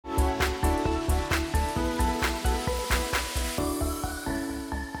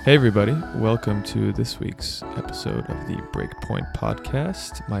Hey everybody, welcome to this week's episode of the Breakpoint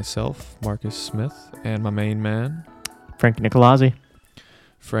Podcast. Myself, Marcus Smith, and my main man, Frank Nicolazzi.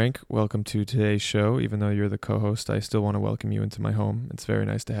 Frank, welcome to today's show. Even though you're the co-host, I still want to welcome you into my home. It's very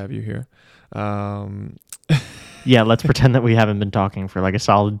nice to have you here. Yeah, let's pretend that we haven't been talking for like a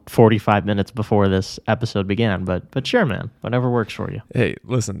solid 45 minutes before this episode began, but sure, man, whatever works for you. Hey,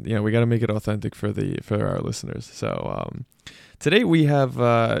 listen, we got to make it authentic for our listeners. So today we have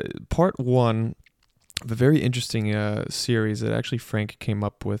part one of a very interesting series that actually Frank came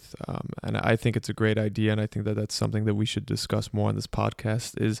up with, and I think it's a great idea, and I think that that's something that we should discuss more on this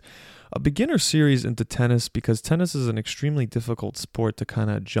podcast, is a beginner series into tennis, because tennis is an extremely difficult sport to kind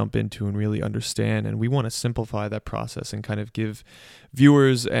of jump into and really understand, and we want to simplify that process and kind of give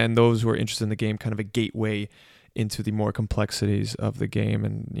viewers and those who are interested in the game kind of a gateway into the more complexities of the game,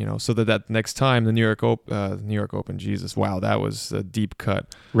 and so that next time the New York Open, Jesus, wow, that was a deep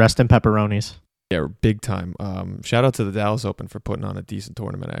cut. Rest in pepperonis. Yeah, big time. Shout out to the Dallas Open for putting on a decent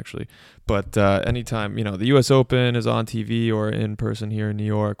tournament, actually. But anytime, the U.S. Open is on TV or in person here in New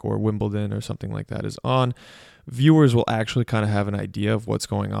York, or Wimbledon or something like that is on, viewers will actually kind of have an idea of what's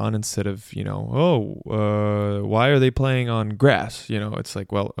going on instead of, why are they playing on grass? It's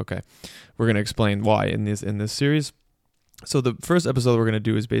like, well, okay, we're going to explain why in this series. So the first episode we're going to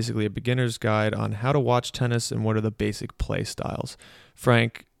do is basically a beginner's guide on how to watch tennis and what are the basic play styles.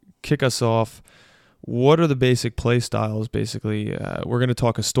 Frank, kick us off. What are the basic play styles? Basically, we're going to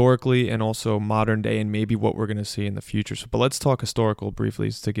talk historically and also modern day and maybe what we're going to see in the future. But let's talk historical briefly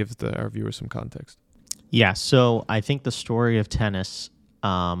to give our viewers some context. Yeah, so I think the story of tennis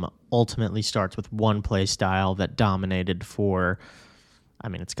ultimately starts with one play style that dominated for,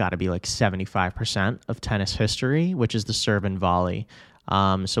 it's got to be like 75% of tennis history, which is the serve and volley.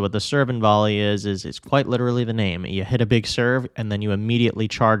 So what the serve and volley is it's quite literally the name. You hit a big serve, and then you immediately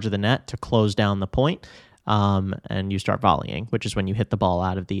charge the net to close down the point, and you start volleying, which is when you hit the ball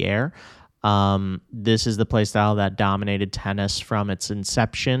out of the air. This is the play style that dominated tennis from its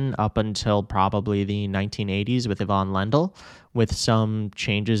inception up until probably the 1980s with Ivan Lendl, with some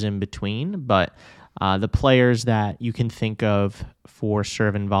changes in between. But the players that you can think of for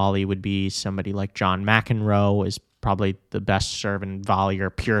serve and volley would be somebody like John McEnroe is probably the best serve and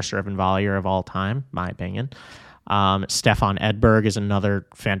volleyer, pure serve and volleyer of all time, my opinion. Stefan Edberg is another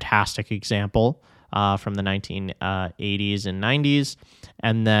fantastic example from the 1980s and 90s.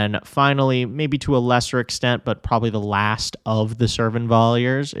 And then finally, maybe to a lesser extent, but probably the last of the serve and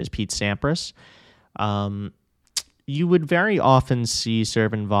volleyers is Pete Sampras. You would very often see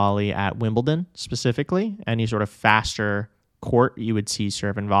serve and volley at Wimbledon specifically. Any sort of faster court, you would see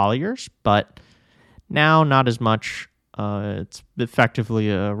serve and volleyers, but now, not as much. It's effectively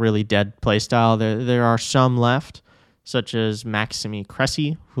a really dead play style. There are some left, such as Maxime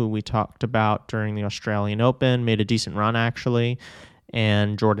Cressy, who we talked about during the Australian Open, made a decent run, actually.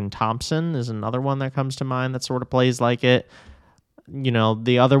 And Jordan Thompson is another one that comes to mind that sort of plays like it.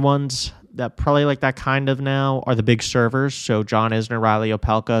 The other ones that probably like that kind of now are the big servers. So John Isner, Riley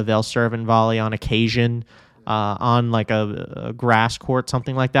Opelka, they'll serve and volley on occasion. On like a grass court,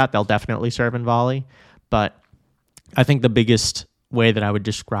 something like that, they'll definitely serve and volley. But I think the biggest way that I would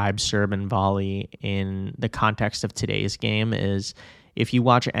describe serve and volley in the context of today's game is if you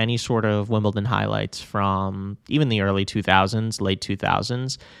watch any sort of Wimbledon highlights from even the early 2000s, late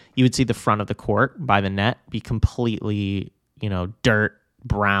 2000s, you would see the front of the court by the net be completely, dirt,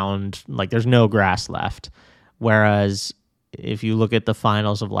 browned, like there's no grass left. Whereas if you look at the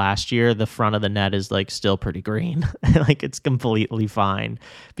finals of last year, the front of the net is like still pretty green. Like it's completely fine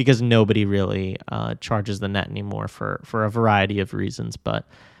because nobody really charges the net anymore for a variety of reasons. But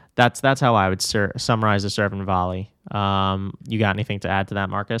that's how I would summarize the serve and volley. You got anything to add to that,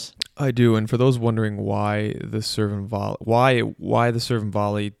 Marcus? I do. And for those wondering why the serve and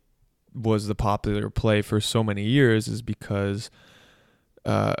volley was the popular play for so many years is because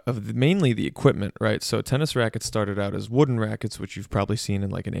of mainly the equipment, right? So tennis rackets started out as wooden rackets, which you've probably seen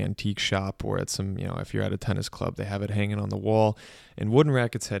in like an antique shop or at some, if you're at a tennis club, they have it hanging on the wall. And wooden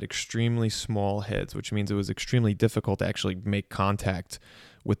rackets had extremely small heads, which means it was extremely difficult to actually make contact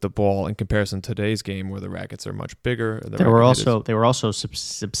with the ball in comparison to today's game where the rackets are much bigger. They were also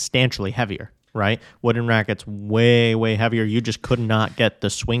substantially heavier, right? Wooden rackets way, way heavier. You just could not get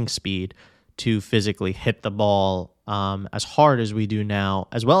the swing speed to physically hit the ball as hard as we do now,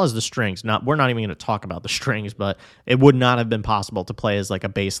 as well as the strings. We're not even going to talk about the strings, but it would not have been possible to play as like a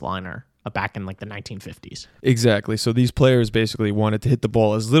baseliner back in like the 1950s. Exactly. So these players basically wanted to hit the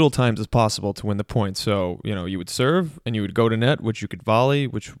ball as little times as possible to win the point. So, you would serve and you would go to net, which you could volley,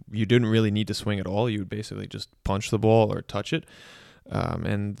 which you didn't really need to swing at all. You would basically just punch the ball or touch it.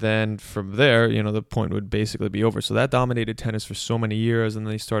 And then from there, the point would basically be over. So that dominated tennis for so many years, and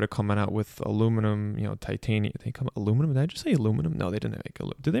they started coming out with aluminum, titanium. They come aluminum? Did I just say aluminum? No, they didn't make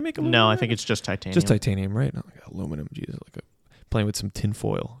aluminum. Did they make aluminum? No, I think it's just titanium. Just titanium, right? No, aluminum. Jesus, playing with some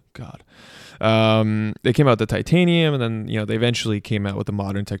tinfoil. God. They came out with the titanium, and then they eventually came out with the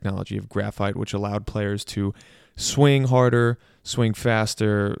modern technology of graphite, which allowed players to swing harder, swing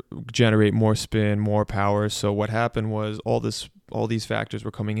faster, generate more spin, more power. So what happened was all these factors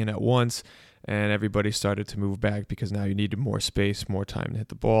were coming in at once, and everybody started to move back because now you needed more space, more time to hit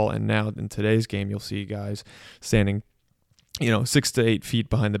the ball. And now in today's game, you'll see guys standing 6 to 8 feet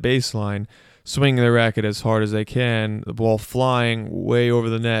behind the baseline, swinging their racket as hard as they can, the ball flying way over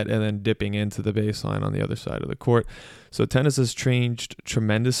the net and then dipping into the baseline on the other side of the court. So tennis has changed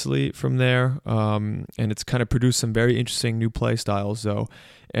tremendously from there, and it's kind of produced some very interesting new play styles, though.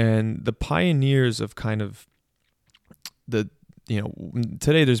 And the pioneers of kind of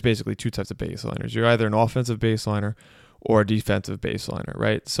today there's basically two types of baseliners. You're either an offensive baseliner or a defensive baseliner,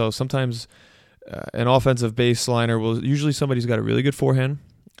 right? So sometimes an offensive baseliner usually somebody's got a really good forehand.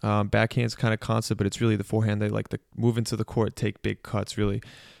 Backhand's kind of constant, but it's really the forehand. They like to move into the court, take big cuts, really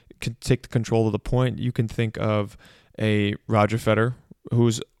take the control of the point. You can think of a Roger Federer,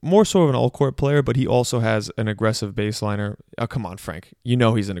 who's more so of an all-court player, but he also has an aggressive baseliner. Oh, come on, Frank.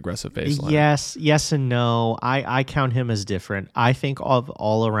 He's an aggressive baseliner. Yes and no. I count him as different. I think of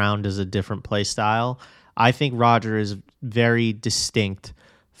all around as a different play style. I think Roger is very distinct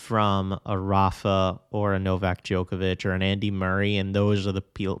from a Rafa or a Novak Djokovic or an Andy Murray, and those are the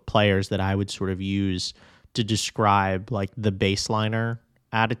players that I would sort of use to describe like the baseliner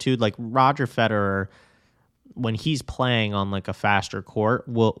attitude. Like Roger Federer, when he's playing on like a faster court,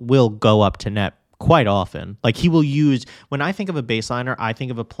 will go up to net quite often. Like he will use, when I think of a baseliner, I think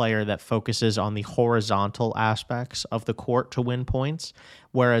of a player that focuses on the horizontal aspects of the court to win points.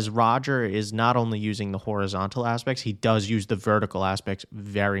 Whereas Roger is not only using the horizontal aspects, he does use the vertical aspects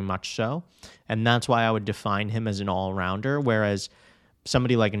very much so. And that's why I would define him as an all-rounder. Whereas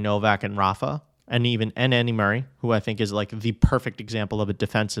somebody like Novak and Rafa, and Andy Murray, who I think is like the perfect example of a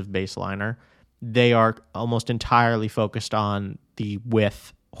defensive baseliner, they are almost entirely focused on the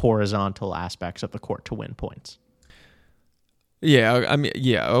width, horizontal aspects of the court to win points. Yeah,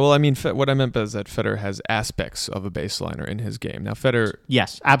 what I meant is that Federer has aspects of a baseliner in his game. Now, Federer...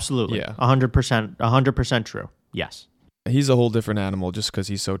 Yes, absolutely. Yeah. 100% true. Yes. He's a whole different animal just because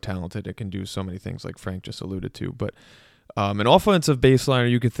he's so talented and can do so many things like Frank just alluded to. But an offensive baseliner,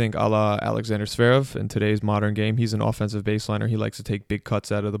 you could think a la Alexander Zverev in today's modern game. He's an offensive baseliner. He likes to take big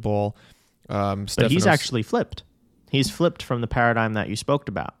cuts out of the ball. But he's actually flipped. He's flipped from the paradigm that you spoke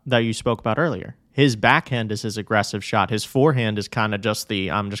about earlier. His backhand is his aggressive shot. His forehand is kind of just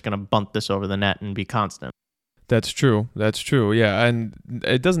I'm just going to bunt this over the net and be constant. That's true. Yeah. And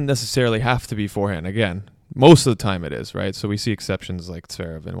it doesn't necessarily have to be forehand. Again, most of the time it is, right? So we see exceptions like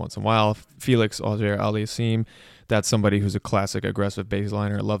Zverev and once in a while. Felix Auger-Aliassime, that's somebody who's a classic aggressive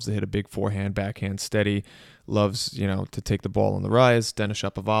baseliner, loves to hit a big forehand, backhand steady, loves, to take the ball on the rise. Denis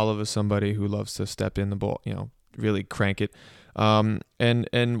Shapovalov is somebody who loves to step in the ball, really crank it.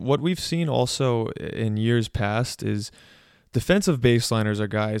 And what we've seen also in years past is defensive baseliners are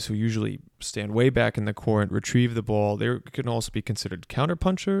guys who usually stand way back in the court, retrieve the ball. They can also be considered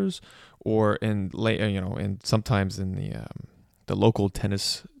counterpunchers, or and sometimes in the local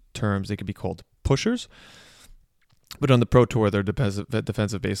tennis terms, they could be called pushers. But on the Pro Tour, they're defensive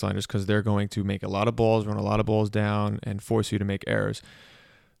baseliners because they're going to make a lot of balls, run a lot of balls down, and force you to make errors.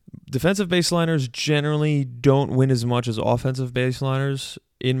 Defensive baseliners generally don't win as much as offensive baseliners,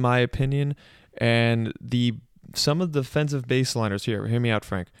 in my opinion. And some of the defensive baseliners here, hear me out,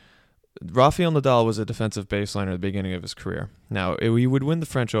 Frank. Rafael Nadal was a defensive baseliner at the beginning of his career. Now, he would win the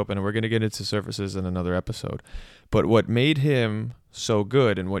French Open, and we're going to get into surfaces in another episode. But what made him so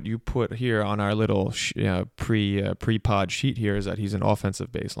good, and what you put here on our little pre-pod sheet here, is that he's an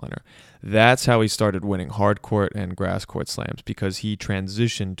offensive baseliner. That's how he started winning hard court and grass court slams, because he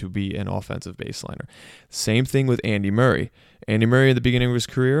transitioned to be an offensive baseliner. Same thing with Andy Murray. Andy Murray at the beginning of his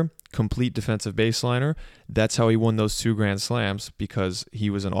career, complete defensive baseliner. That's how he won those 2 Grand Slams, because he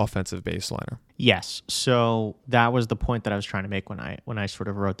was an offensive baseliner. Yes. So that was the point that I was trying to make when I sort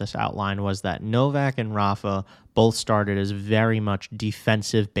of wrote this outline, was that Novak and Rafa both started as very much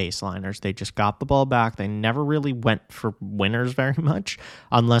defensive baseliners. They just got the ball back. They never really went for winners very much,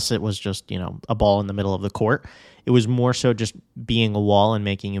 unless it was just, a ball in the middle of the court. It was more so just being a wall and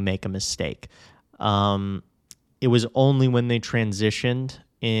making you make a mistake. It was only when they transitioned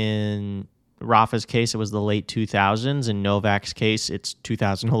in Rafa's case, it was the late 2000s. In Novak's case, it's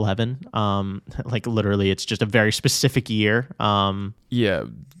 2011. Like literally, it's just a very specific year. Yeah,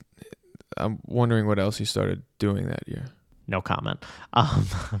 I'm wondering what else he started doing that year. No comment.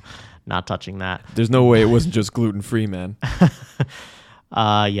 Not touching that. There's no way it wasn't just gluten-free, man.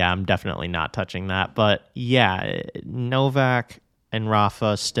 Yeah, I'm definitely not touching that. But yeah, Novak and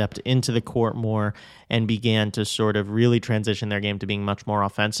Rafa stepped into the court more and began to sort of really transition their game to being much more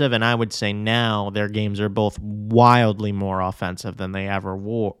offensive. And I would say now their games are both wildly more offensive than they ever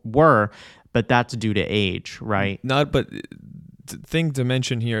were, but that's due to age, right? But the thing to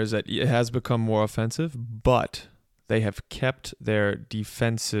mention here is that it has become more offensive, but they have kept their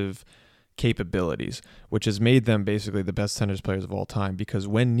defensive capabilities, which has made them basically the best tennis players of all time, because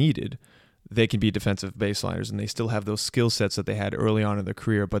when needed, they can be defensive baseliners, and they still have those skill sets that they had early on in their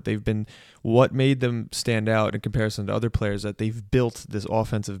career. But they've been, what made them stand out in comparison to other players, that they've built this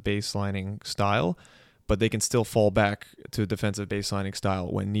offensive baselining style, but they can still fall back to defensive baselining style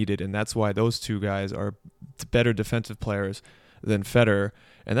when needed. And that's why those two guys are better defensive players than Federer.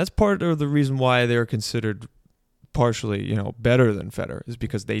 And that's part of the reason why they're considered partially, better than Federer, is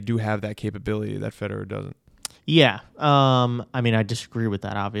because they do have that capability that Federer doesn't. Yeah. I mean, I disagree with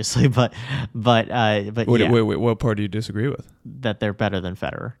that, obviously, but Wait, yeah, what part do you disagree with? that they're better than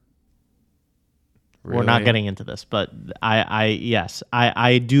Federer. Really? We're not getting into this, but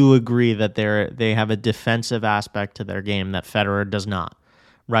I do agree that they have a defensive aspect to their game that Federer does not,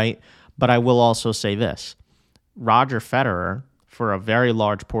 right? But I will also say this. Roger Federer, for a very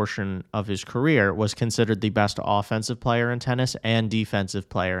large portion of his career, was considered the best offensive player in tennis and defensive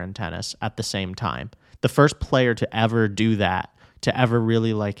player in tennis at the same time. The first player to ever do that, to ever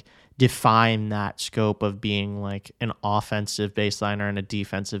really like define that scope of being like an offensive baseliner and a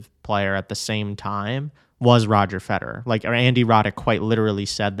defensive player at the same time, was Roger Federer. Like Andy Roddick quite literally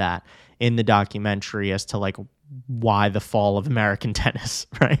said that in the documentary as to like why the fall of American tennis,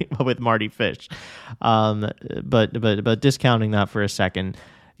 right? With Marty Fish. But discounting that for a second,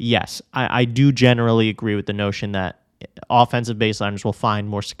 yes, I do generally agree with the notion that offensive baseliners will find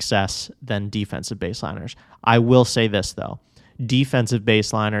more success than defensive baseliners. I will say this though. Defensive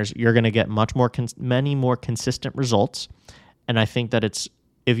baseliners, you're going to get many more consistent results. And I think that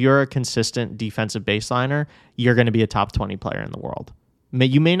if you're a consistent defensive baseliner, you're going to be a top 20 player in the world.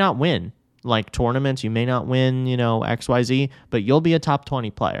 You may not win like tournaments, you may not win, XYZ, but you'll be a top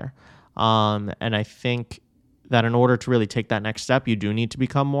 20 player. And I think that in order to really take that next step, you do need to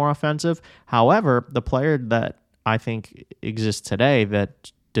become more offensive. However, the player that I think exists today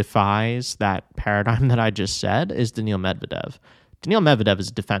that defies that paradigm that I just said is Daniil Medvedev. Daniil Medvedev is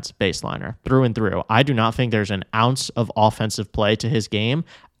a defensive baseliner through and through. I do not think there's an ounce of offensive play to his game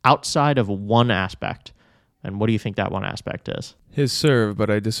outside of one aspect. And what do you think that one aspect is? His serve,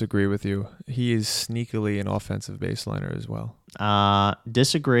 but I disagree with you. He is sneakily an offensive baseliner as well.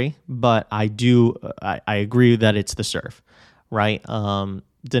 Disagree, but I agree that it's the serve, right?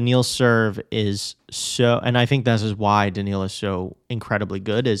 Daniil's serve is so, and I think this is why Daniil is so incredibly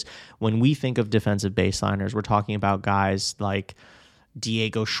good, is when we think of defensive baseliners, we're talking about guys like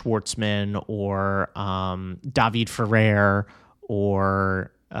Diego Schwartzman or David Ferrer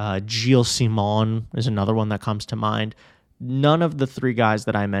or Gilles Simon is another one that comes to mind. None of the three guys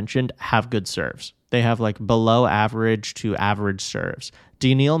that I mentioned have good serves. They have like below average to average serves.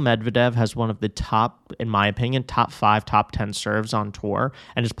 Daniil Medvedev has one of the top, in my opinion, top 5, top 10 serves on tour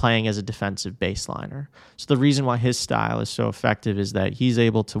and is playing as a defensive baseliner. So the reason why his style is so effective is that he's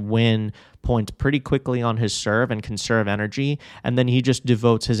able to win points pretty quickly on his serve and conserve energy. And then he just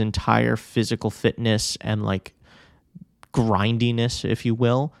devotes his entire physical fitness and like grindiness, if you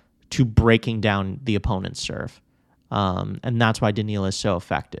will, to breaking down the opponent's serve. And that's why Daniil is so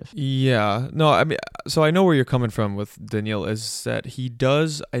effective. Yeah. No, I mean, so I know where you're coming from with Daniil, is that he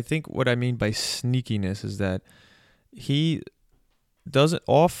does, I think what I mean by sneakiness is that he doesn't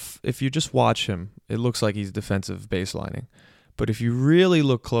if you just watch him, it looks like he's defensive baselining. But if you really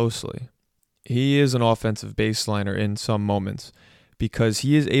look closely, he is an offensive baseliner in some moments, because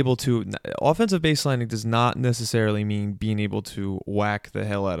he is able to, offensive baselining does not necessarily mean being able to whack the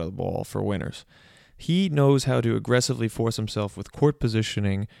hell out of the ball for winners. He knows how to aggressively force himself with court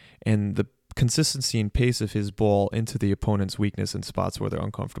positioning and the consistency and pace of his ball into the opponent's weakness in spots where they're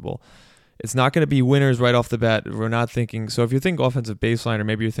uncomfortable. It's not going to be winners right off the bat. We're not thinking, so if you think offensive baseliner,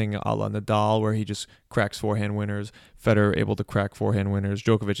 maybe you're thinking a la Nadal, where he just cracks forehand winners, Federer able to crack forehand winners,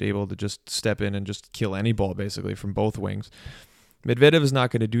 Djokovic able to just step in and just kill any ball basically from both wings. Medvedev is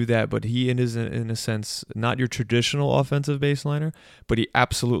not going to do that, but he is, in a sense, not your traditional offensive baseliner, but he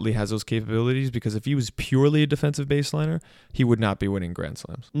absolutely has those capabilities, because if he was purely a defensive baseliner, he would not be winning Grand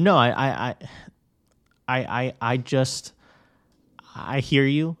Slams. No, I hear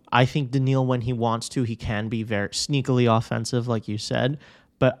you. I think Daniil, when he wants to, he can be very sneakily offensive, like you said,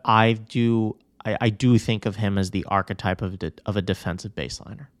 but I do think of him as the archetype of a defensive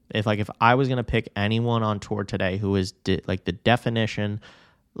baseliner. If I was going to pick anyone on tour today who is like the definition,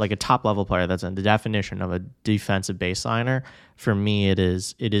 like a top level player that's in the definition of a defensive baseliner, for me it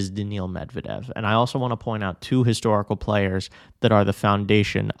is Daniil Medvedev. And I also want to point out two historical players that are the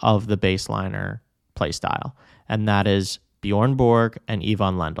foundation of the baseliner play style, and that is Bjorn Borg and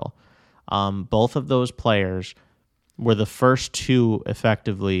Ivan Lendl. Both of those players were the first two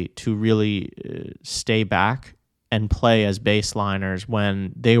effectively to really stay back and play as baseliners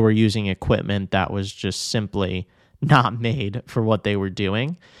when they were using equipment that was just simply not made for what they were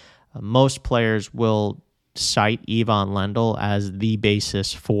doing. Most players will cite Ivan Lendl as the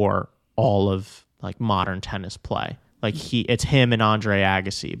basis for all of like modern tennis play. Like it's him and Andre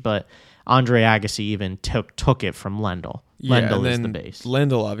Agassi, but Andre Agassi even took it from Lendl. Lendl is the base.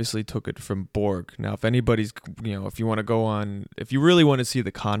 Lendl obviously took it from Borg. Now, if anybody's, if you want to go on, if you really want to see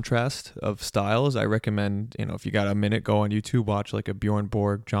the contrast of styles, I recommend, if you got a minute, go on YouTube, watch like a Bjorn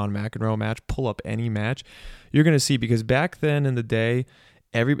Borg, John McEnroe match, pull up any match. You're going to see, because back then in the day,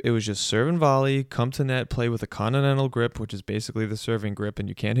 it was just serve and volley, come to net, play with a continental grip, which is basically the serving grip, and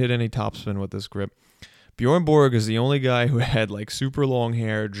you can't hit any topspin with this grip. Bjorn Borg is the only guy who had like super long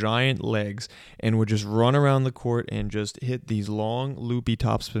hair, giant legs, and would just run around the court and just hit these long, loopy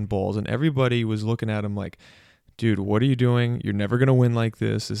topspin balls. And everybody was looking at him like, dude, what are you doing? You're never going to win like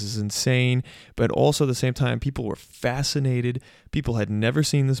this. This is insane. But also at the same time, people were fascinated. People had never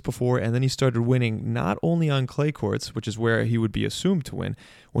seen this before. And then he started winning not only on clay courts, which is where he would be assumed to win.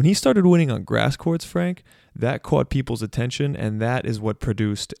 When he started winning on grass courts, Frank, that caught people's attention, and that is what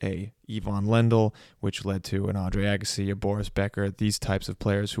produced a Ivan Lendl, which led to an Andre Agassi, a Boris Becker, these types of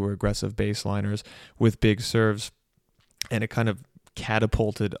players who were aggressive baseliners with big serves. And it kind of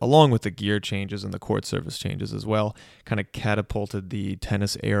catapulted, along with the gear changes and the court surface changes as well, kind of catapulted the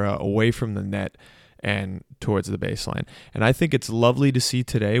tennis era away from the net and towards the baseline. And I think it's lovely to see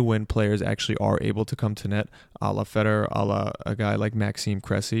today when players actually are able to come to net, a la Federer, a la a guy like Maxime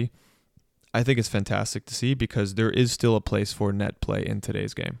Cressy. I think it's fantastic to see, because there is still a place for net play in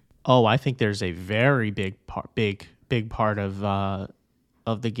today's game. Oh, I think there's a very big part of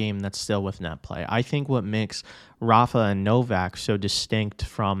the game that's still with net play. I think what makes Rafa and Novak so distinct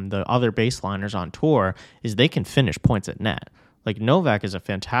from the other baseliners on tour is they can finish points at net. Like, Novak is a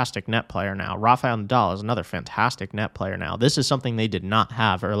fantastic net player now. Rafael Nadal is another fantastic net player now. This is something they did not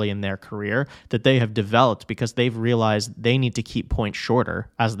have early in their career that they have developed because they've realized they need to keep points shorter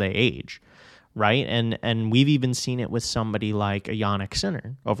as they age. Right, and we've even seen it with somebody like a Jannik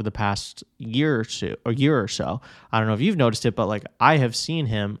Sinner over the past year or so. I don't know if you've noticed it, but like I have seen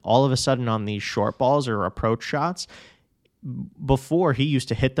him all of a sudden on these short balls or approach shots. Before, he used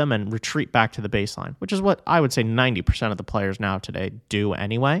to hit them and retreat back to the baseline, which is what I would say 90% of the players now today do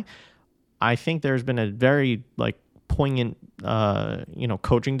anyway. I think there's been a very like poignant,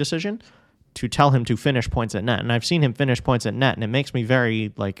 coaching decision to tell him to finish points at net. And I've seen him finish points at net, and it makes me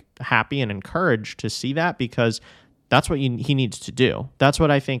very like happy and encouraged to see that, because that's what he needs to do. That's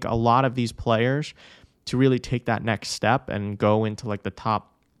what I think a lot of these players, to really take that next step and go into like the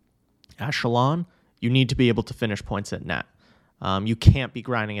top echelon, you need to be able to finish points at net. You can't be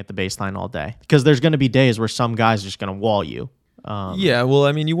grinding at the baseline all day, because there's going to be days where some guy's just going to wall you. Yeah, well,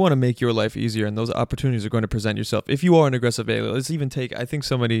 I mean, you want to make your life easier, and those opportunities are going to present yourself. If you are an aggressive baseline, let's even take, I think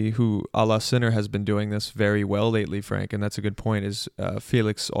somebody who, a la Sinner, has been doing this very well lately, Frank, and that's a good point, is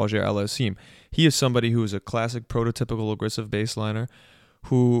Felix Auger-Aliassime. He is somebody who is a classic prototypical aggressive baseliner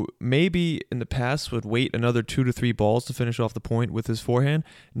who maybe in the past would wait another 2 to 3 balls to finish off the point with his forehand.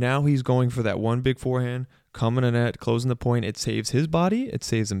 Now he's going for that one big forehand, coming in net, closing the point. It saves his body. It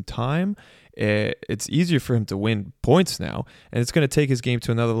saves him time. It's easier for him to win points now, and it's going to take his game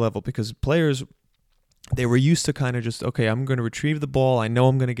to another level, because players, they were used to kind of just, okay, I'm going to retrieve the ball. I know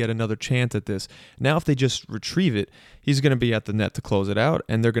I'm going to get another chance at this. Now, if they just retrieve it, he's going to be at the net to close it out,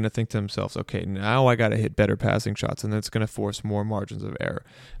 and they're going to think to themselves, okay, now I got to hit better passing shots, and that's going to force more margins of error.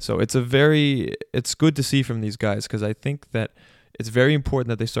 So it's good to see from these guys, because I think that It's very important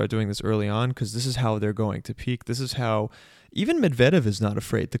that they start doing this early on, because this is how they're going to peak. This is how even Medvedev is not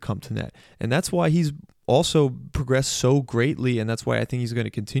afraid to come to net. And that's why he's also progressed so greatly, and that's why I think he's going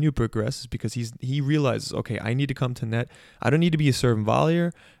to continue to progress, is because he realizes, okay, I need to come to net. I don't need to be a serve and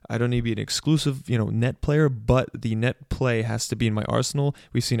volleyer. I don't need to be an exclusive, net player, but the net play has to be in my arsenal.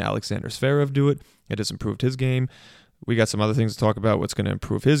 We've seen Alexander Zverev do it. It has improved his game. We got some other things to talk about what's going to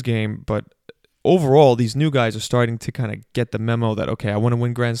improve his game, but overall, these new guys are starting to kind of get the memo that, okay, I want to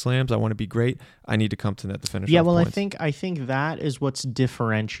win Grand Slams. I want to be great. I need to come to net to finish. Yeah, well, points. I think that is what's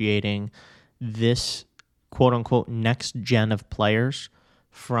differentiating this quote unquote next gen of players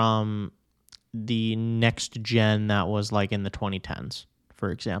from the next gen that was like in the 2010s, for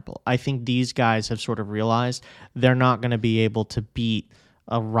example. I think these guys have sort of realized they're not going to be able to beat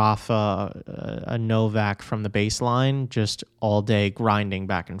a Rafa, a Novak from the baseline just all day grinding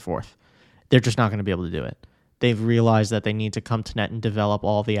back and forth. They're just not going to be able to do it. They've realized that they need to come to net and develop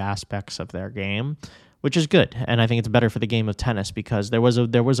all the aspects of their game, which is good. And I think it's better for the game of tennis, because there was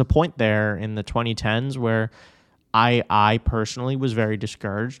a point there in the 2010s where I personally was very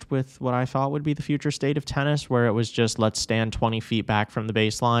discouraged with what I thought would be the future state of tennis, where it was just, let's stand 20 feet back from the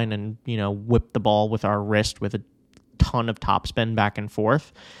baseline and, whip the ball with our wrist with a ton of topspin back and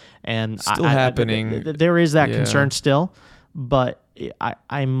forth. And still happening. There is that concern still, but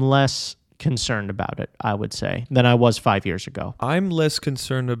I'm less concerned about it, I would say, than I was 5 years ago. I'm less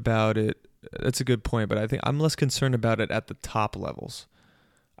concerned about it. That's a good point, but I think I'm less concerned about it at the top levels.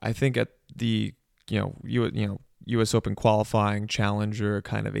 I think at the U.S. Open qualifying, challenger,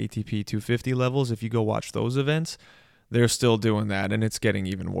 kind of ATP 250 levels, if you go watch those events, they're still doing that, and it's getting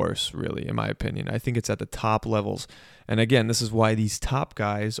even worse, really, in my opinion. I think it's at the top levels. And again, this is why these top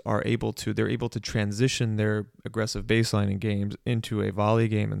guys are able to transition their aggressive baselining games into a volley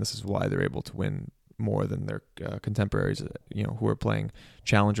game, and this is why they're able to win more than their contemporaries, who are playing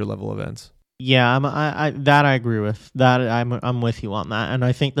challenger level events. Yeah, I agree with that. I'm with you on that, and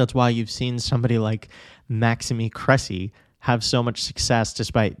I think that's why you've seen somebody like Maxime Cressy have so much success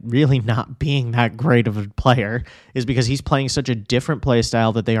despite really not being that great of a player, is because he's playing such a different play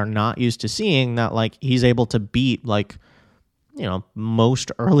style that they are not used to seeing, that like he's able to beat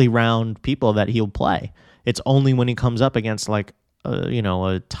most early round people that he'll play. It's only when he comes up against a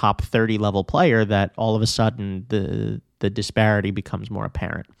top 30 level player that all of a sudden the disparity becomes more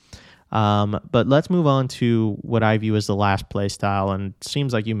apparent. But let's move on to what I view as the last play style, and it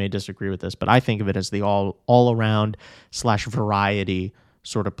seems like you may disagree with this, but I think of it as the all around / variety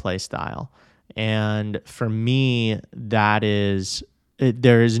sort of play style. And for me, there is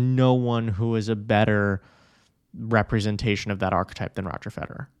no one who is a better representation of that archetype than Roger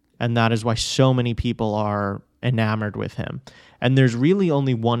Federer. And that is why so many people are enamored with him. And there's really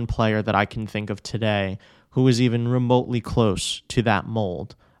only one player that I can think of today who is even remotely close to that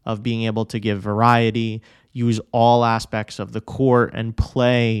mold of being able to give variety, use all aspects of the court, and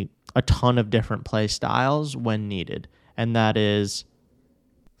play a ton of different play styles when needed. And that is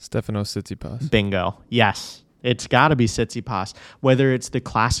Stefanos Tsitsipas. Bingo. Yes. It's got to be Tsitsipas. Whether it's the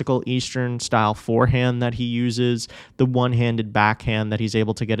classical Eastern style forehand that he uses, the one-handed backhand that he's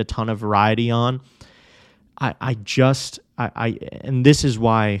able to get a ton of variety on. And this is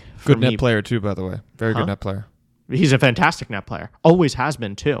why, for good net player too, by the way. Very good net player. He's a fantastic net player. Always has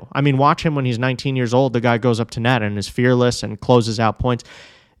been too. I mean, watch him when he's 19 years old. The guy goes up to net and is fearless and closes out points.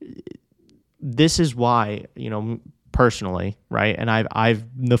 This is why, personally, right? And I've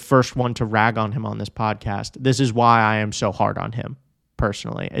the first one to rag on him on this podcast. This is why I am so hard on him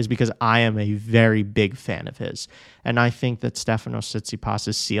personally, is because I am a very big fan of his. And I think that Stefanos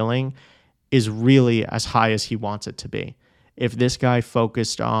Tsitsipas' ceiling is really as high as he wants it to be. If this guy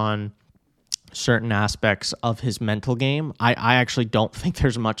focused on certain aspects of his mental game, I actually don't think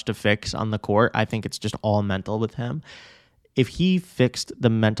there's much to fix on the court. I think it's just all mental with him. If he fixed the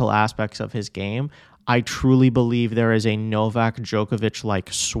mental aspects of his game, I truly believe there is a Novak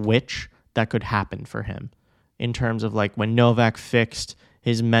Djokovic-like switch that could happen for him in terms of like when Novak fixed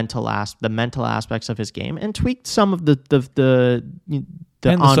his the mental aspects of his game and tweaked some of the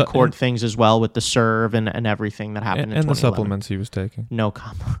on-court things as well with the serve and everything that happened in 2011. And the supplements he was taking. No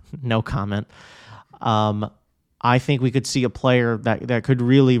comment. I think we could see a player that could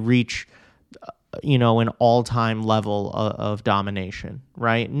really reach an all-time level of domination,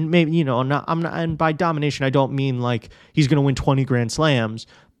 right? Maybe and by domination I don't mean like he's going to win 20 Grand Slams,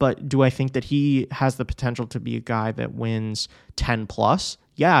 but do I think that he has the potential to be a guy that wins 10 plus?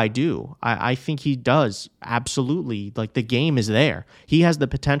 Yeah, I do. I think he does. Absolutely. Like the game is there. He has the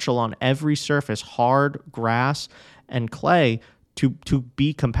potential on every surface, hard, grass, and clay, to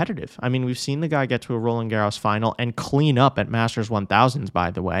be competitive. I mean, we've seen the guy get to a Roland Garros final and clean up at Masters 1000s, by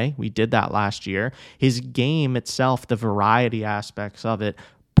the way. We did that last year. His game itself, the variety aspects of it,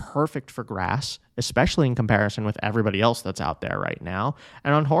 perfect for grass, especially in comparison with everybody else that's out there right now.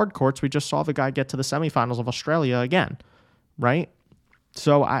 And on hard courts, we just saw the guy get to the semifinals of Australia again, right?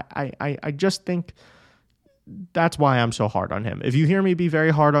 So I just think that's why I'm so hard on him. If you hear me be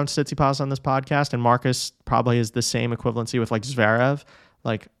very hard on Tsitsipas on this podcast, and Marcus probably is the same equivalency with like Zverev,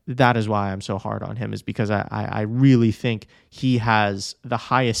 like that is why I'm so hard on him, is because I really think he has the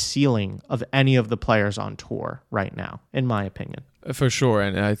highest ceiling of any of the players on tour right now, in my opinion. For sure.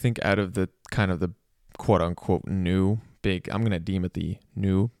 And I think out of the kind of the quote unquote new big, I'm going to deem it the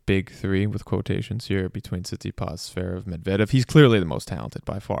new big three with quotations here between Tsitsipas, Zverev, Medvedev. He's clearly the most talented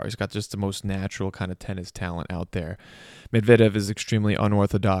by far. He's got just the most natural kind of tennis talent out there. Medvedev is extremely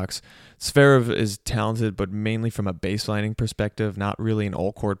unorthodox. Zverev is talented, but mainly from a baselining perspective, not really an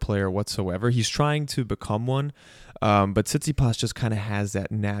all-court player whatsoever. He's trying to become one, but Tsitsipas just kind of has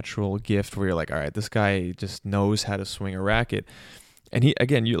that natural gift where you're like, all right, this guy just knows how to swing a racket. And he,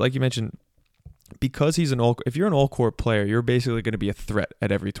 again, like you mentioned, because he's if you're an all-court player, you're basically going to be a threat at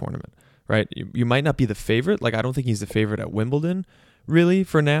every tournament, right? You might not be the favorite. Like, I don't think he's the favorite at Wimbledon, really,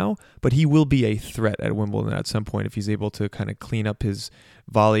 for now, but he will be a threat at Wimbledon at some point if he's able to kind of clean up his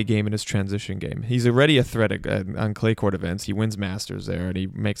volley game and his transition game. He's already a threat on clay court events. He wins Masters there, and he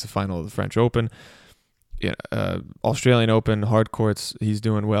makes the final of the French Open. Australian Open, hard courts, he's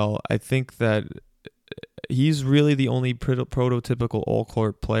doing well. I think that he's really the only prototypical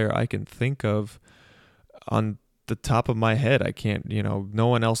all-court player I can think of on the top of my head. I can't, no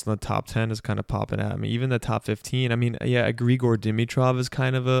one else in the top 10 is kind of popping at me. Even the top 15. I mean, yeah, Grigor Dimitrov is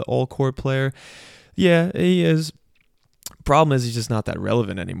kind of an all-court player. Yeah, he is. Problem is he's just not that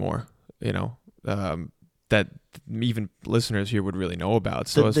relevant anymore, that even listeners here would really know about.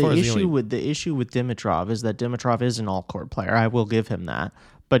 So the issue with Dimitrov is that Dimitrov is an all-court player. I will give him that,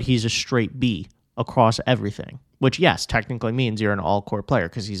 but he's a straight B across everything, which, yes, technically means you're an all-court player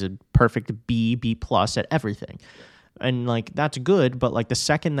because he's a perfect B plus at everything. And, like, that's good, but, like, the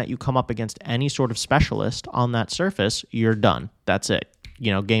second that you come up against any sort of specialist on that surface, you're done. That's it.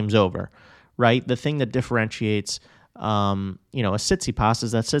 Game's over, right? The thing that differentiates, a Tsitsipas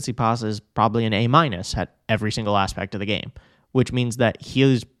is that Tsitsipas is probably an A- at every single aspect of the game, which means that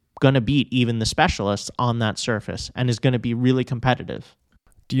he's going to beat even the specialists on that surface and is going to be really competitive.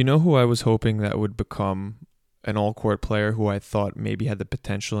 Do you know who I was hoping that would become an all-court player who I thought maybe had the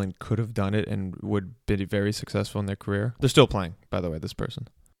potential and could have done it and would be very successful in their career? They're still playing, by the way, this person.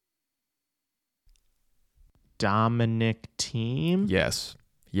 Dominic Thiem? Yes.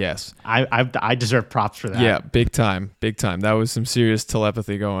 I deserve props for that. Yeah, big time. That was some serious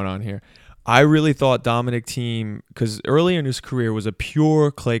telepathy going on here. I really thought Dominic Thiem, because earlier in his career was a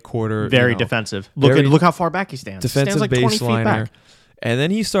pure clay courter. Very defensive. Look how far back he stands. Defensive stands like 20 feet back. And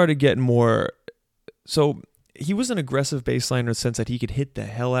then he started getting more. So he was an aggressive baseliner in the sense that he could hit the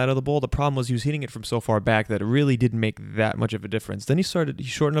hell out of the ball. The problem was he was hitting it from so far back that it really didn't make that much of a difference. Then he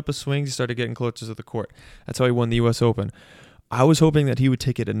shortened up his swings. He started getting closer to the court. That's how he won the U.S. Open. I was hoping that he would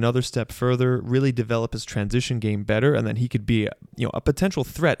take it another step further, really develop his transition game better, and then he could be a potential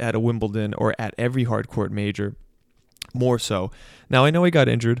threat at a Wimbledon or at every hard court major, more so. Now, I know he got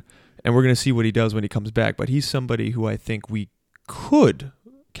injured, and we're going to see what he does when he comes back, but he's somebody who I think we could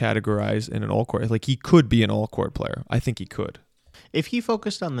categorize in an all-court. Like, he could be an all-court player. I think he could. If he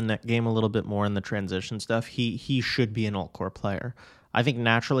focused on the net game a little bit more in the transition stuff, he should be an all-court player. I think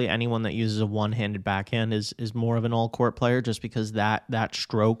naturally anyone that uses a one-handed backhand is more of an all-court player, just because that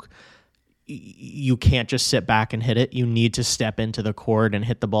stroke, you can't just sit back and hit it. You need to step into the court and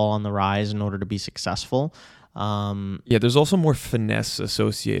hit the ball on the rise in order to be successful. There's also more finesse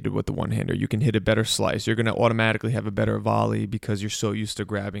associated with the one-hander. You can hit a better slice. You're going to automatically have a better volley because you're so used to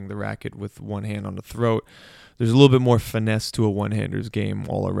grabbing the racket with one hand on the throat. There's a little bit more finesse to a one-hander's game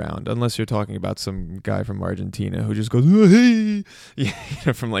all around, unless you're talking about some guy from Argentina who just goes, oh, hey,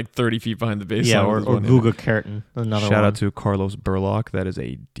 from like 30 feet behind the baseline. Yeah, or Guga Kurten, another Shout one. out to Carlos Burlock. That is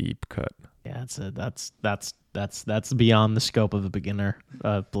a deep cut. Yeah, that's beyond the scope of a beginner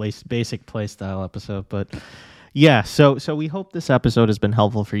basic play style episode, but yeah. So we hope this episode has been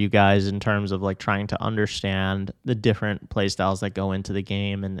helpful for you guys in terms of like trying to understand the different play styles that go into the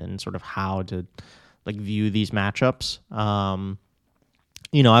game and sort of how to like view these matchups. I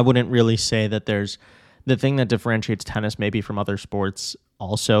wouldn't really say that there's the thing that differentiates tennis maybe from other sports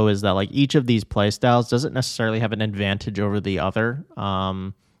also is that like each of these play styles doesn't necessarily have an advantage over the other.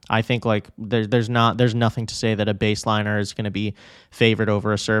 I think like there's nothing to say that a baseliner is going to be favored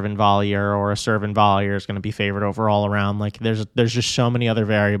over a serve and volleyer, or a serve and volleyer is going to be favored over all around. Like there's just so many other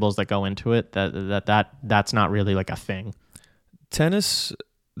variables that go into it that's not really like a thing. Tennis,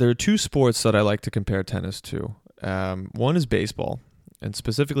 there are two sports that I like to compare tennis to. One is baseball, and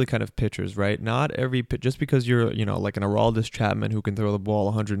specifically kind of pitchers, right? Not every just because you're, like an Aroldis Chapman who can throw the ball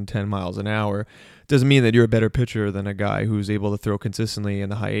 110 miles an hour doesn't mean that you're a better pitcher than a guy who's able to throw consistently in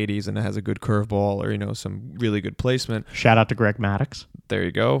the high 80s and has a good curveball or, some really good placement. Shout out to Greg Maddux. There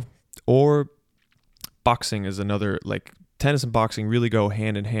you go. Or boxing is another, like, tennis and boxing really go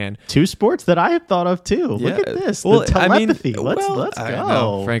hand in hand. Two sports that I have thought of too. Yeah. Look at this. Well, the telepathy. I mean, let's go. I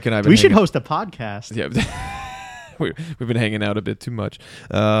know. Frank and I. We should host a podcast. Yeah. We've been hanging out a bit too much.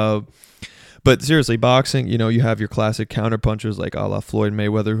 But seriously, boxing, you have your classic counterpunchers like a la Floyd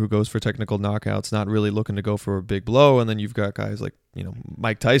Mayweather, who goes for technical knockouts, not really looking to go for a big blow. And then you've got guys like,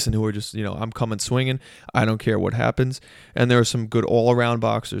 Mike Tyson, who are just, I'm coming swinging. I don't care what happens. And there are some good all-around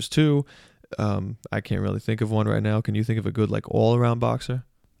boxers too. I can't really think of one right now. Can you think of a good, like, all-around boxer?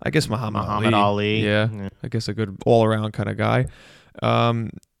 I guess Muhammad Ali. Yeah, I guess a good all-around kind of guy.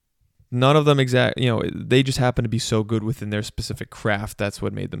 None of them they just happen to be so good within their specific craft. That's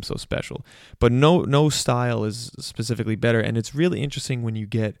what made them so special. But no style is specifically better. And it's really interesting when you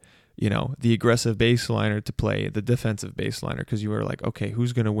get, the aggressive baseliner to play the defensive baseliner, because you are like, okay,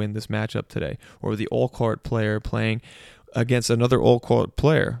 who's going to win this matchup today? Or the all-court player playing against another all-court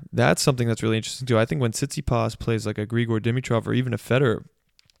player. That's something that's really interesting too. I think when Tsitsipas plays like a Grigor Dimitrov or even a Federer,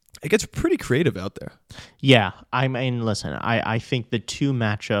 it gets pretty creative out there. Yeah, I mean, listen, I think the two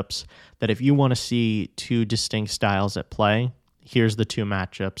matchups that if you want to see two distinct styles at play, here's the two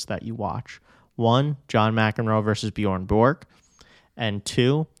matchups that you watch. One, John McEnroe versus Bjorn Borg. And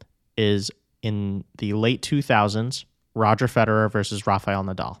two is in the late 2000s, Roger Federer versus Rafael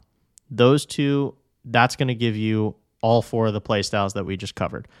Nadal. Those two, that's going to give you all four of the play styles that we just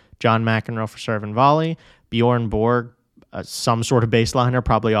covered. John McEnroe for serve and volley, Bjorn Borg, some sort of baseliner,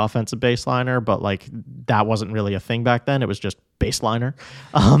 probably offensive baseliner, but like that wasn't really a thing back then. It was just baseliner.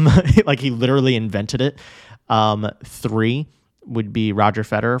 Like he literally invented it. 3 would be Roger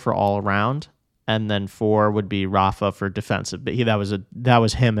Federer for all around, and then 4 would be Rafa for defensive. But that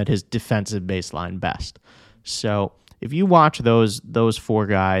was him at his defensive baseline best. So if you watch those 4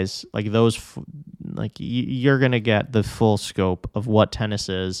 guys, you're gonna get the full scope of what tennis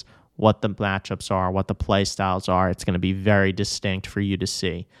is, what the matchups are, what the play styles are. It's going to be very distinct for you to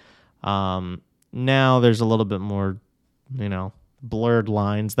see. Now there's a little bit more, blurred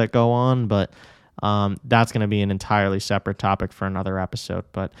lines that go on, but that's going to be an entirely separate topic for another episode.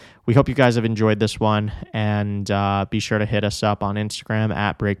 But we hope you guys have enjoyed this one, and be sure to hit us up on Instagram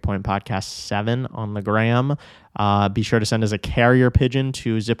at Breakpoint Podcast 7 on the gram. Be sure to send us a carrier pigeon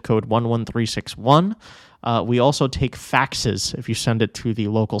to zip code 11361. We also take faxes if you send it to the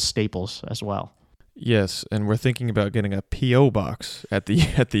local Staples as well. Yes, and we're thinking about getting a P.O. box at the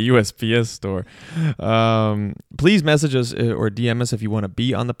USPS store. Please message us or DM us if you want to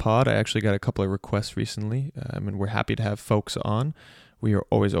be on the pod. I actually got a couple of requests recently, and we're happy to have folks on. We are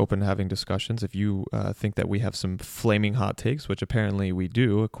always open to having discussions. If you think that we have some flaming hot takes, which apparently we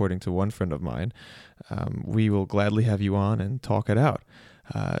do, according to one friend of mine, we will gladly have you on and talk it out.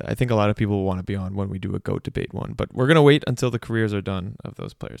 I think a lot of people will want to be on when we do a GOAT debate one, but we're going to wait until the careers are done of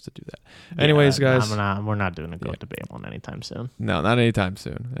those players to do that. Anyways, guys. We're not doing a GOAT debate one anytime soon. No, not anytime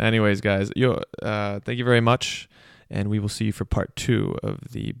soon. Anyways, guys, thank you very much, and we will see you for part 2 of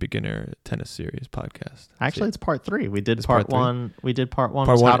the Beginner Tennis Series podcast. Actually, it's part 3. We did part 1. We did part 1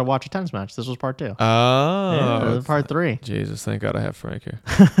 was how to watch a tennis match. This was part 2. Oh. Yeah, part 3. Jesus, thank God I have Frank here.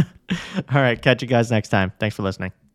 All right, catch you guys next time. Thanks for listening.